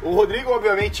 O Rodrigo,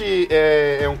 obviamente,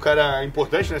 é um cara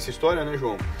importante nessa história, né,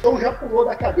 João? Então já pulou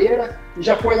da cadeira e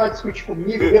já foi lá discutir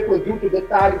comigo, ver produto,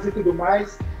 detalhes e tudo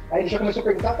mais. Aí ele já começou a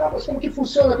perguntar, tá, mas como que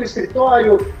funciona o teu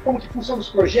escritório? Como que funcionam os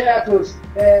projetos?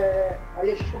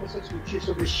 Aí a gente começou a discutir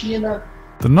sobre China.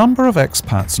 The number of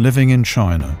expats living in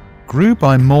China grew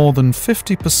by more than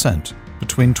 50%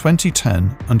 between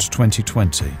 2010 and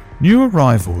 2020. New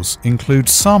arrivals include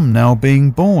some now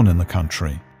being born in the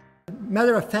country.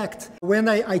 Matter of fact, when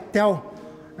I tell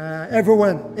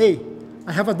everyone, hey,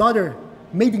 I have a daughter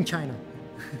made in China,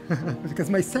 because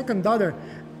my second daughter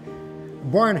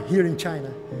born here in China.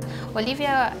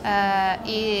 Olivia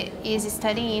is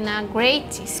studying in a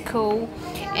great school,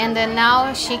 and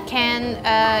now she can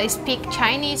speak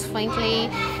Chinese fluently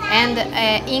and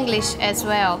English as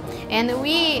well. And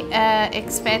we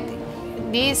expect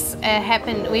this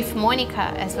happen with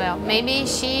Monica as well. Maybe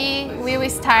she will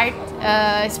start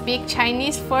speak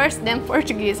Chinese first, then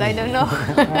Portuguese. I don't know.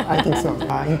 I think so.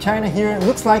 In China here, it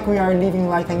looks like we are living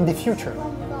like in the future.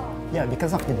 Yeah,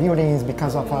 because of the buildings,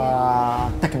 because of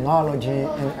technology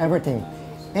and everything.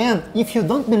 And if you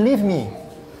don't believe me,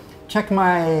 check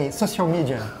my social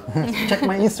media, check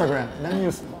my Instagram, then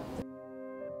you see.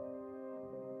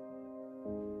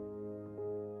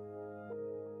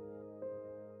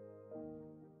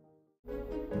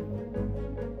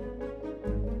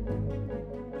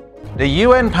 The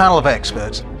UN panel of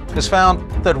experts has found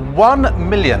that 1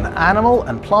 million animal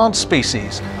and plant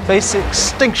species face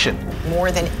extinction.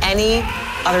 More than any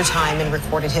other time in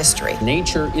recorded history.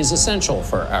 Nature is essential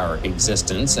for our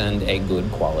existence and a good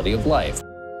quality of life.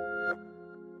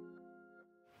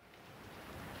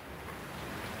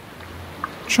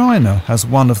 China has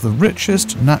one of the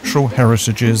richest natural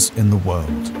heritages in the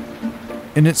world.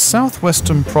 In its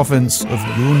southwestern province of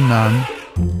Yunnan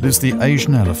lives the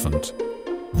Asian elephant,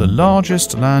 the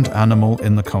largest land animal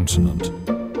in the continent.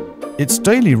 Its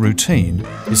daily routine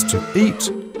is to eat,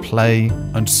 play,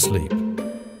 and sleep.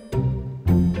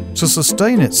 To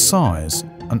sustain its size,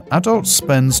 an adult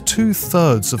spends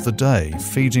 2/3 of the day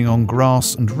feeding on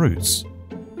grass and roots.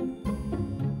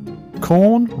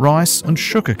 Corn, rice, and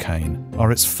sugarcane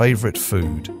are its favorite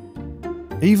food,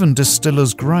 even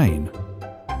distiller's grain.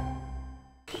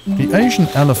 The Asian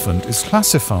elephant is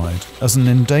classified as an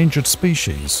endangered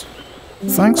species.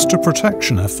 Thanks to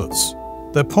protection efforts,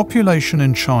 their population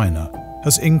in China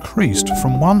has increased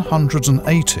from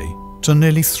 180 to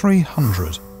nearly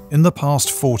 300 in the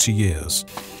past 40 years.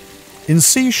 In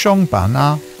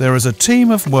Xishuangbanna, there is a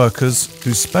team of workers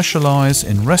who specialize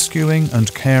in rescuing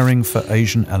and caring for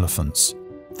Asian elephants.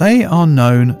 They are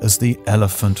known as the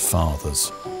Elephant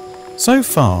Fathers. So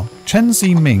far, Chen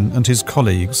Ziming and his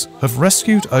colleagues have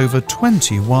rescued over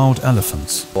 20 wild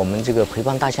elephants. 我们这个陪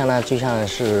伴大象呢，就像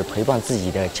是陪伴自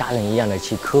己的家人一样的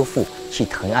去呵护、去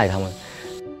疼爱它们。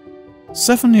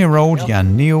 7-year-old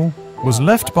Yan Neil was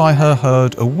left by her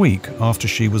herd a week after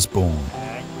she was born.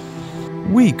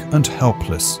 Weak and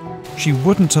helpless, she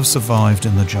wouldn't have survived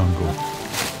in the jungle.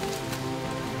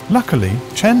 Luckily,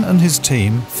 Chen and his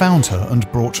team found her and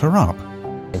brought her up.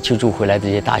 救助回来这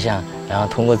些大象，然后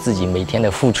通过自己每天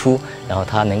的付出，然后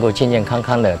它能够健健康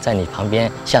康的在你旁边，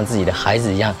像自己的孩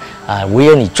子一样，唯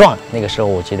有你壮，那个时候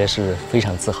我觉得是非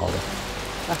常自豪的。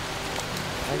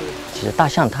其实大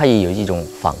象它也有一种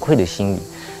反馈的心理，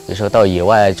有时候到野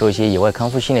外做一些野外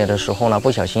康复训练的时候呢，不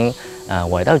小心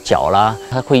崴到脚啦，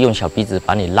它会用小鼻子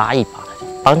把你拉一把，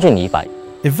帮助你一把。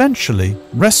Eventually,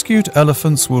 rescued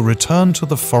elephants will return to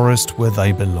the forest where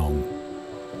they belong.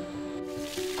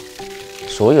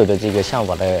 所有的这个向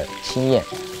往的心愿，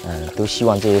都希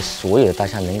望这些所有的大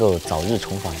象能够早日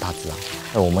重返大自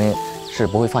然。我们是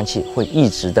不会放弃，会一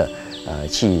直的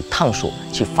去探索、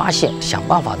去发现、想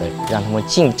办法的，让他们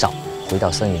尽早回到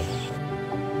森林。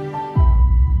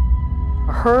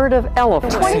A herd of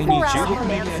elephants.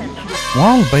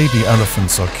 While baby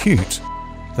elephants are cute,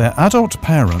 their adult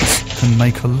parents can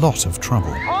make a lot of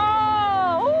trouble.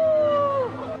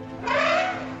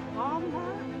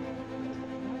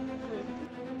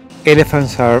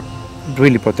 Elephants are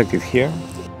really protected here.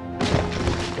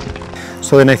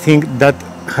 So then I think that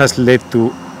has led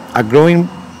to a growing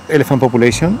elephant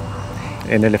population,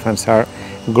 and elephants are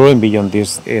growing beyond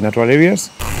these natural areas.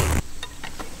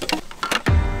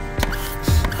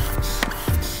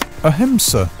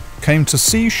 Ahimsa came to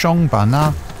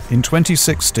Xishuangbanna in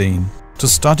 2016 to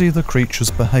study the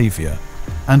creature's behaviour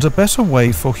and a better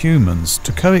way for humans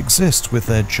to coexist with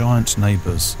their giant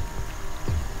neighbours.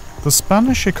 The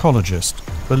Spanish ecologist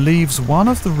believes one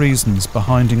of the reasons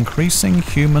behind increasing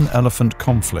human-elephant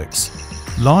conflicts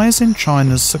lies in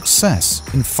China's success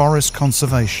in forest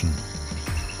conservation.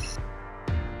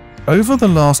 Over the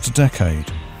last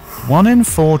decade, 1 in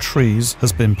 4 trees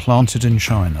has been planted in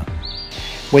China.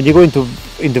 When you go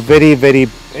into very, very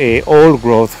old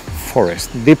growth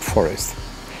forest, deep forest,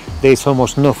 there is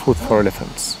almost no food for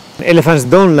elephants. Elephants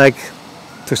don't like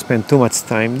to spend too much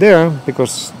time there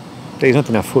because there is not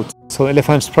enough food. So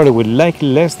elephants probably will like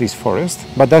less this forest,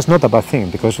 but that's not a bad thing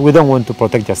because we don't want to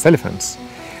protect just elephants.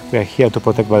 We are here to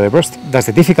protect biodiversity. That's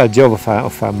the difficult job of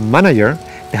a manager.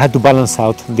 They had to balance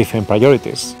out different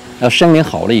priorities. 要森林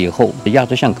好了以后，亚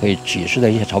洲象可以挤食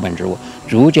的一些草本植物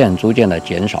逐渐的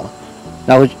减少，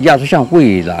然后亚洲象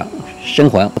为了生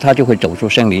还，它就会走出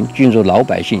森林，进入老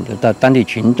百姓的当地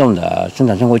群众的生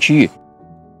产生活区域。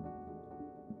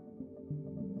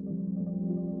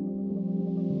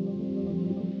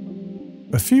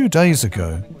 A few days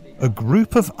ago, a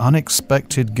group of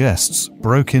unexpected guests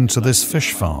broke into this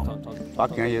fish farm.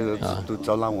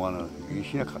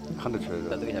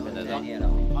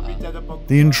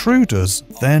 The intruders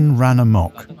then ran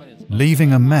amok,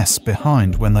 leaving a mess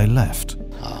behind when they left.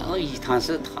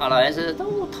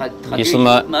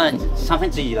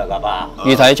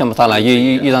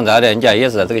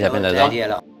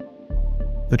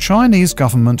 The Chinese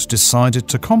government decided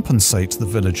to compensate the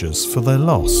villagers for their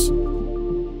loss.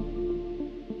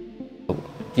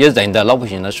 也人的老百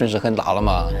姓的损失很大了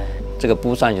嘛，这个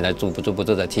补偿现在逐步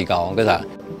都在提高，为啥？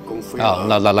啊，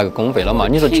那个工费了嘛，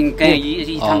你说田埂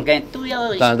一场埂都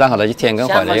要，然后那些田埂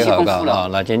坏了以后，啊，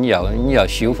那些你要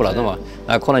修复了的嘛，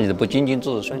那可能就是不仅仅只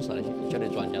是损失了，就得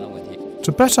赚钱的问题。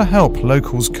To better help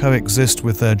locals coexist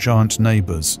with their giant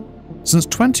neighbours, since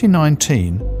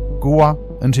 2019, Gua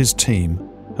and his team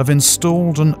have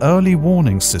installed an early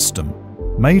warning system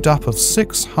made up of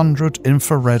 600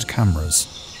 infrared cameras.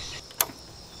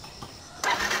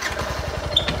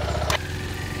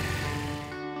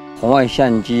 红外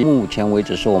相机目前为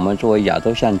止是我们作为亚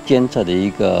洲象监测的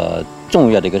一个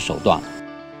重要的一个手段。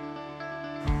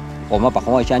我们把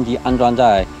红外相机安装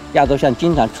在亚洲象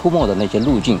经常出没的那些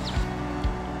路径。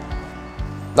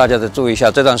大家得注意一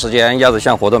下，这段时间亚洲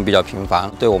象活动比较频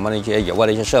繁，对我们的一些野外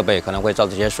的一些设备可能会造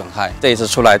成一些损害。这一次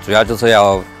出来主要就是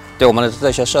要对我们的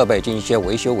这些设备进行一些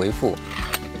维修维护。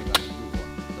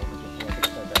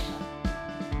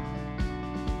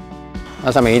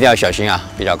那上面一定要小心啊，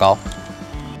比较高。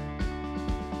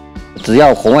 只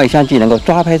要红外相机能够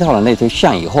抓拍到了那头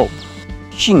象以后，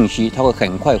信息它会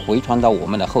很快回传到我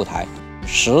们的后台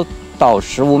，10到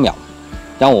15秒，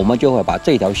然后我们就会把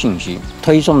这条信息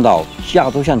推送到亚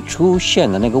洲象出现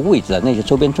的那个位置的那些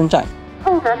周边村寨。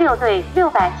凤德6队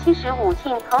675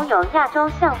镜头有亚洲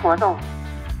象活动。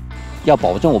要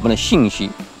保证我们的信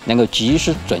息能够及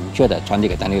时准确地传递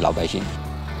给当地老百姓，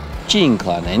尽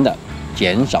可能的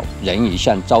减少人与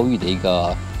象遭遇的一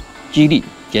个几率。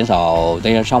 减少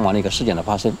人员伤亡的一个事件的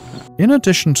发生。In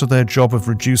addition to their job of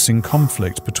reducing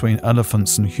conflict between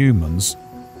elephants and humans,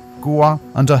 Gua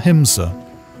and Ahimsa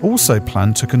also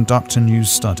plan to conduct a new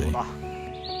study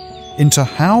into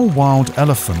how wild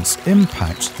elephants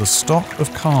impact the stock of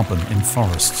carbon in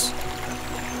forests.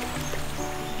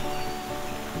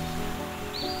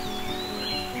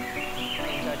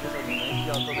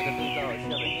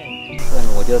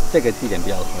 我觉得这个地点比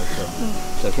较合适。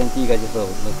首先第一个就是我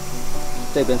们。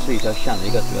 这边是一条象的一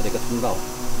个主要的一个通道，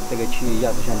这个区域亚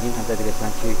洲象经常在这个地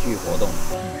方去活动，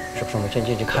是不是？我们先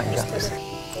进去看一下。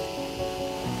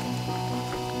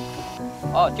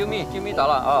哦，救命！救命到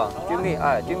了啊！救命！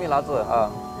哎，救命拿子啊！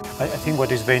 I think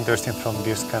what is very interesting from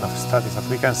this kind of studies that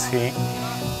we can see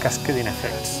cascading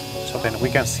effects. So then we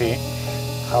can see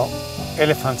how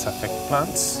elephants affect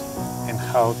plants and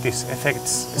how these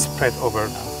effects spread over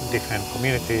different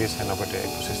communities and over the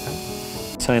ecosystem.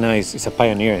 China is a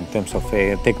pioneer in terms of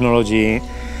technology,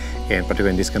 and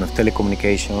particularly in this kind of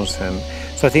telecommunications. And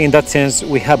so I think in that sense,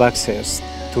 we have access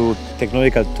to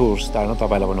technological tools that are not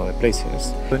available in other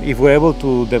places. But if we're able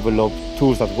to develop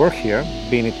tools that work here,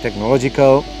 being it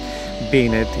technological,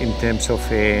 being it in terms of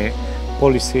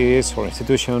policies or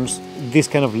institutions, these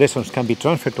kind of lessons can be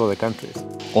transferred to other countries.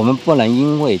 我们不能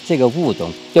因为这个物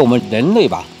种对我们人类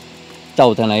吧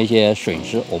造成了一些损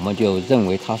失，我们就认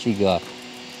为它是一个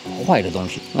坏的东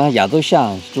西。那亚洲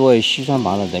象作为西双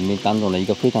版纳人民当中的一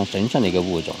个非常神圣的一个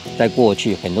物种，在过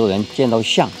去很多人见到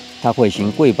象，他会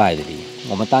行跪拜的礼。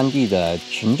我们当地的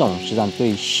群众实际上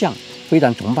对象非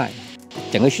常崇拜。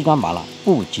整个西双版纳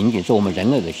不仅仅是我们人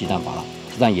类的西双版纳，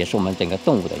实际上也是我们整个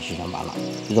动物的西双版纳，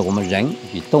就是我们人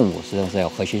与动物实际上是要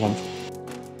和谐相处。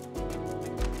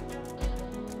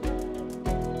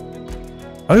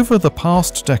Over the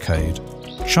past decade,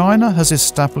 China has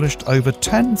established over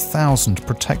 10,000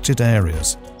 protected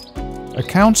areas,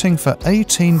 accounting for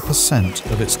 18%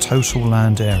 of its total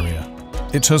land area.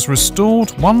 It has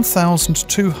restored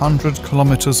 1,200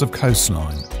 kilometers of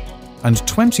coastline and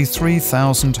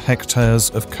 23,000 hectares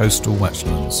of coastal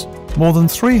wetlands. More than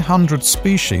 300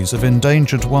 species of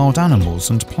endangered wild animals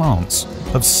and plants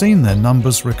have seen their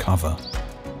numbers recover.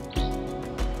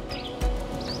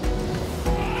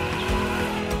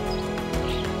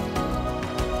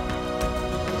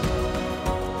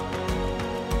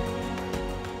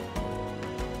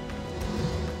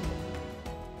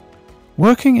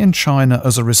 Working in China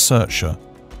as a researcher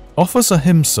offers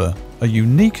Ahimsa a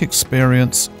unique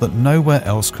experience that nowhere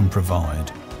else can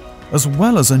provide, as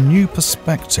well as a new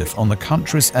perspective on the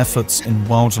country's efforts in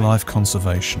wildlife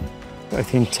conservation. I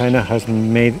think China has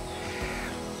made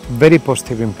very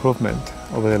positive improvement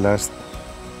over the last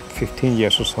 15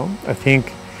 years or so. I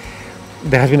think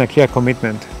there has been a clear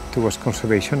commitment towards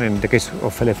conservation, and the case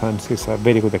of elephants is a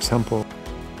very good example.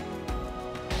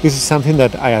 This is something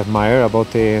that I admire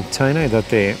about China, that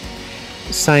the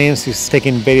science is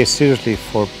taken very seriously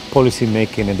for policy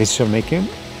making and decision making.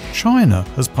 China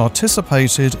has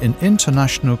participated in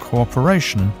international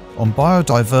cooperation on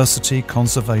biodiversity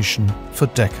conservation for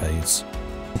decades.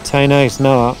 China is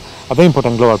now a very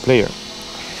important global player.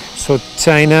 So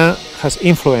China has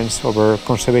influence over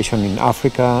conservation in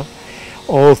Africa,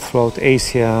 all throughout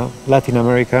Asia, Latin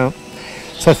America.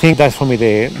 So I think that's for me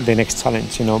the next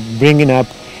challenge, bringing up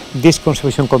this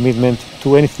conservation commitment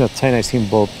to anything that China is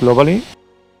involved globally.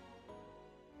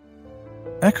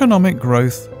 Economic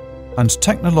growth and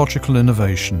technological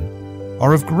innovation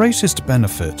are of greatest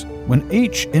benefit when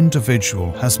each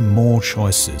individual has more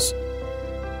choices,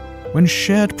 when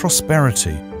shared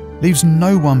prosperity leaves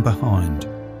no one behind,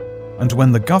 and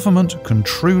when the government can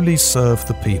truly serve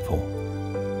the people.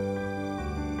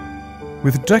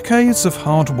 With decades of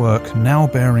hard work now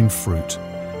bearing fruit,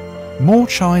 more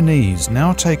Chinese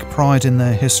now take pride in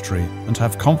their history and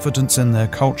have confidence in their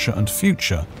culture and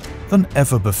future than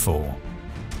ever before.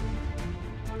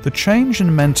 The change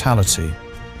in mentality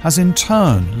has in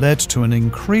turn led to an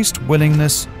increased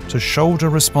willingness to shoulder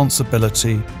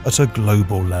responsibility at a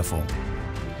global level.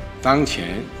 当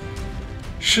前，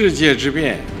世界之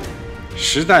变、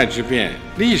时代之变、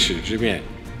历史之变，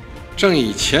正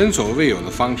以前所未有的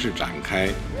方式展开。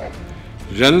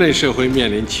人类社会面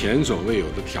临前所未有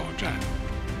的挑战。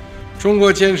中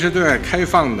国坚持对外开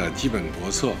放的基本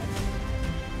国策，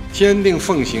坚定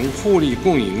奉行互利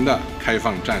共赢的开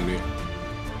放战略，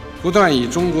不断以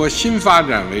中国新发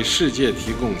展为世界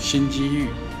提供新机遇，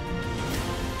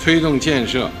推动建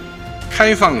设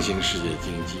开放型世界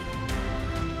经济，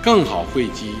更好惠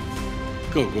及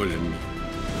各国人民。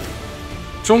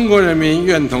中国人民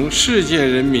愿同世界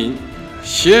人民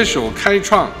携手开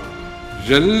创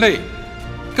人类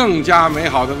更加美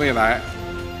好的未来。